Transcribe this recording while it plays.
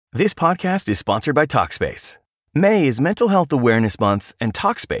This podcast is sponsored by Talkspace. May is Mental Health Awareness Month, and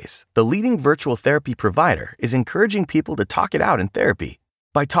Talkspace, the leading virtual therapy provider, is encouraging people to talk it out in therapy.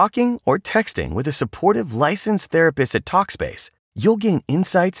 By talking or texting with a supportive, licensed therapist at Talkspace, you'll gain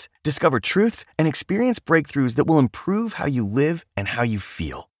insights, discover truths, and experience breakthroughs that will improve how you live and how you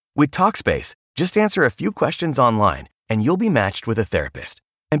feel. With Talkspace, just answer a few questions online, and you'll be matched with a therapist.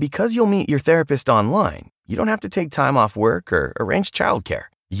 And because you'll meet your therapist online, you don't have to take time off work or arrange childcare.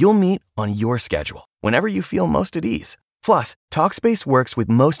 You'll meet on your schedule, whenever you feel most at ease. Plus, Talkspace works with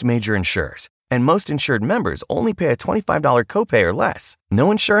most major insurers, and most insured members only pay a $25 copay or less. No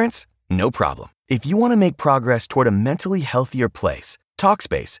insurance? No problem. If you want to make progress toward a mentally healthier place,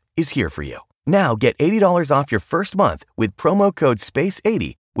 Talkspace is here for you. Now get $80 off your first month with promo code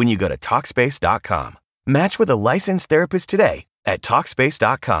SPACE80 when you go to Talkspace.com. Match with a licensed therapist today at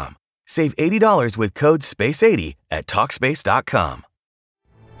Talkspace.com. Save $80 with code SPACE80 at Talkspace.com.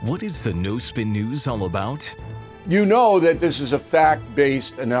 What is the No Spin News all about? You know that this is a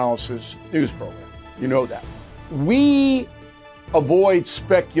fact-based analysis news program. You know that. We avoid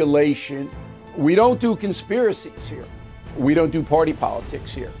speculation. We don't do conspiracies here. We don't do party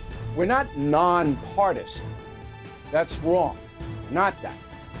politics here. We're not nonpartisan. That's wrong. Not that.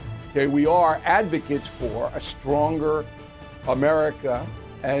 Okay, we are advocates for a stronger America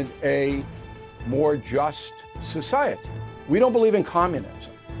and a more just society. We don't believe in communism.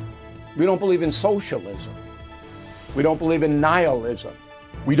 We don't believe in socialism. We don't believe in nihilism.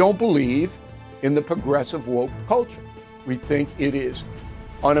 We don't believe in the progressive woke culture. We think it is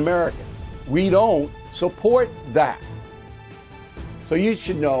un-American. We don't support that. So you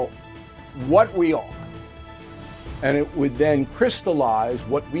should know what we are, and it would then crystallize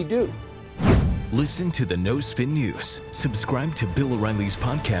what we do. Listen to the No Spin News. Subscribe to Bill O'Reilly's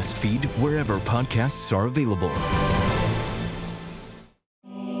podcast feed wherever podcasts are available.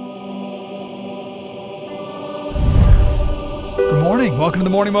 Good morning. Welcome to the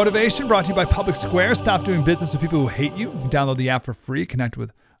Morning Motivation, brought to you by Public Square. Stop doing business with people who hate you. Download the app for free. Connect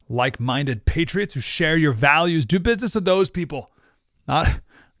with like-minded patriots who share your values. Do business with those people,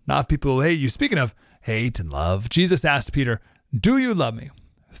 not people who hate you. Speaking of hate and love, Jesus asked Peter, "Do you love me?"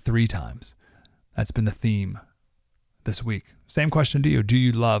 3 times. That's been the theme this week. Same question to you. Do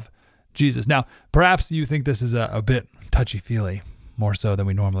you love Jesus? Now, perhaps you think this is a bit touchy-feely, more so than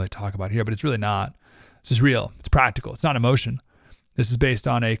we normally talk about here, but it's really not. This is real. It's practical. It's not emotion. This is based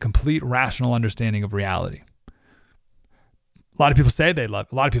on a complete rational understanding of reality. A lot of people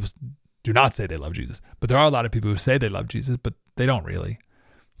do not say they love Jesus, but there are a lot of people who say they love Jesus, but they don't really.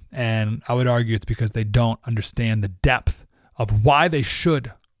 And I would argue it's because they don't understand the depth of why they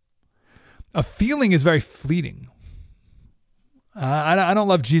should. A feeling is very fleeting. I don't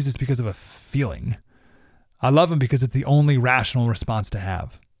love Jesus because of a feeling. I love him because it's the only rational response to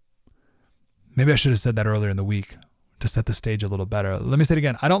have. Maybe I should have said that earlier in the week to set the stage a little better. Let me say it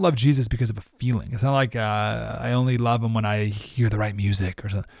again. I don't love Jesus because of a feeling. It's not like I only love him when I hear the right music or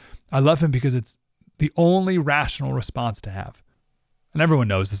something. I love him because it's the only rational response to have. And everyone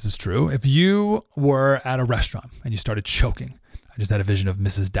knows this is true. If you were at a restaurant and you started choking, I just had a vision of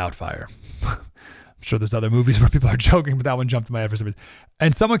Mrs. Doubtfire. I'm sure there's other movies where people are choking, but that one jumped in my head for some reason.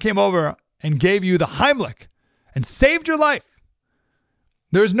 And someone came over and gave you the Heimlich and saved your life.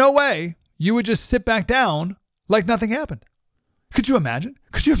 There's no way you would just sit back down like nothing happened. Could you imagine?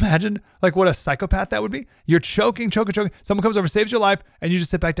 Could you imagine like what a psychopath that would be? You're choking. Someone comes over, saves your life, and you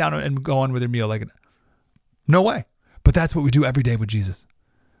just sit back down and go on with your meal like no way. But that's what we do every day with Jesus.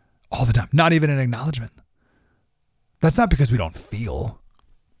 All the time. Not even an acknowledgement. That's not because we don't feel.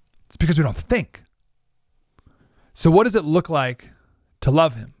 It's because we don't think. So what does it look like to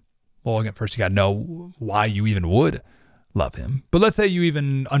love him? Well, again, first you got to know why you even would love him. But let's say you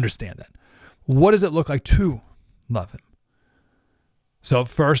even understand that. What does it look like to love him? So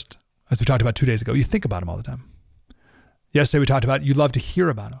first, as we talked about 2 days ago, you think about him all the time. Yesterday we talked about you love to hear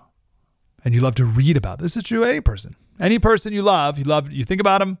about him and you love to read about him. This is true of any person. Any person you love, you think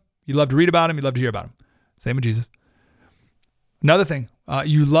about him, you love to read about him, you love to hear about him. Same with Jesus. Another thing,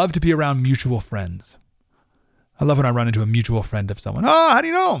 you love to be around mutual friends. I love when I run into a mutual friend of someone. Oh, how do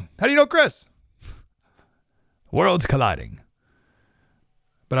you know him? How do you know Chris? Worlds colliding.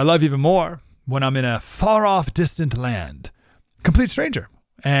 But I love even more when I'm in a far off distant land, complete stranger,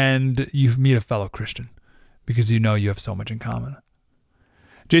 and you meet a fellow Christian because you know you have so much in common.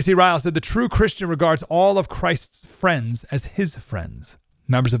 J.C. Ryle said, the true Christian regards all of Christ's friends as his friends,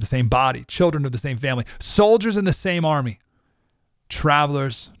 members of the same body, children of the same family, soldiers in the same army,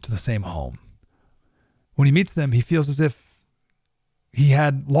 travelers to the same home. When he meets them, he feels as if he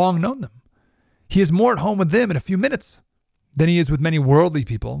had long known them. He is more at home with them in a few minutes than he is with many worldly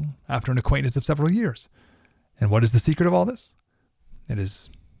people after an acquaintance of several years. And what is the secret of all this? It is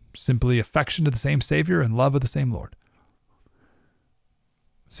simply affection to the same Savior and love of the same Lord.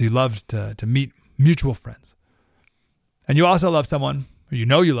 So you love to meet mutual friends. And you also love someone, or you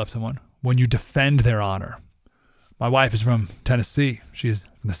know you love someone, when you defend their honor. My wife is from Tennessee. She is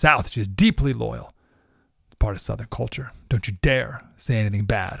from the South. She is deeply loyal. It's part of Southern culture. Don't you dare say anything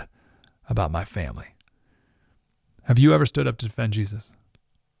bad about my family. Have you ever stood up to defend Jesus?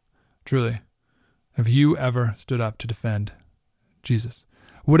 Truly, have you ever stood up to defend Jesus?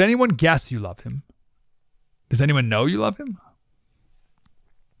 Would anyone guess you love him? Does anyone know you love him?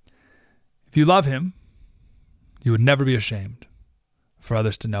 If you love him, you would never be ashamed for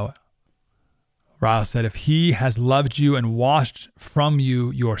others to know it. Ryle said, if he has loved you and washed from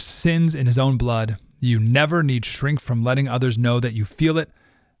you your sins in his own blood, you never need shrink from letting others know that you feel it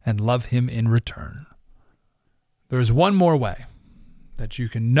and love him in return. There is one more way that you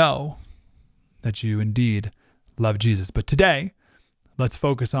can know that you indeed love Jesus. But today, let's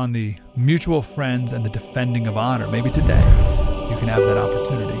focus on the mutual friends and the defending of honor. Maybe today you can have that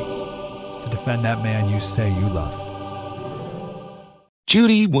opportunity to defend that man you say you love.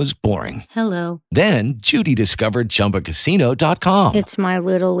 Judy was boring. Hello. Then Judy discovered ChumbaCasino.com. It's my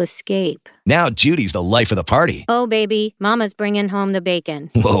little escape. Now Judy's the life of the party. Oh, baby, mama's bringing home the bacon.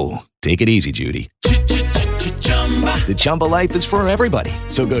 Whoa, take it easy, Judy. The Chumba life is for everybody.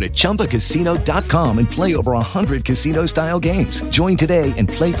 So go to ChumbaCasino.com and play over 100 casino-style games. Join today and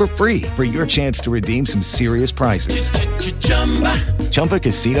play for free for your chance to redeem some serious prizes.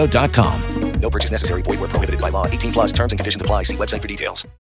 ChumbaCasino.com. No purchase necessary. Void where prohibited by law. 18+ terms and conditions apply. See website for details.